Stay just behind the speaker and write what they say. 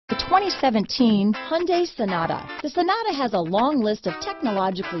2017 Hyundai Sonata. The Sonata has a long list of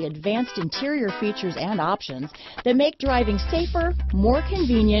technologically advanced interior features and options that make driving safer, more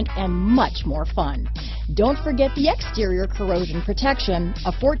convenient, and much more fun. Don't forget the exterior corrosion protection,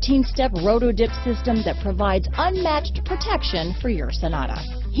 a 14-step roto-dip system that provides unmatched protection for your Sonata.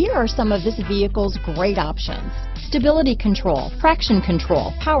 Here are some of this vehicle's great options: stability control, traction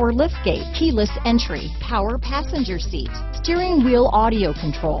control, power liftgate, keyless entry, power passenger seat, steering wheel audio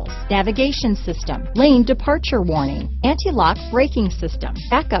controls, navigation system, lane departure warning, anti-lock braking system,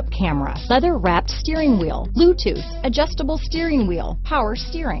 backup camera, leather-wrapped steering wheel, Bluetooth, adjustable steering wheel, power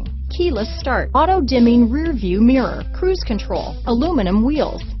steering, keyless start, auto-dimming rear view mirror, cruise control, aluminum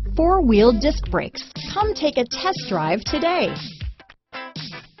wheels, four-wheel disc brakes. Come take a test drive today.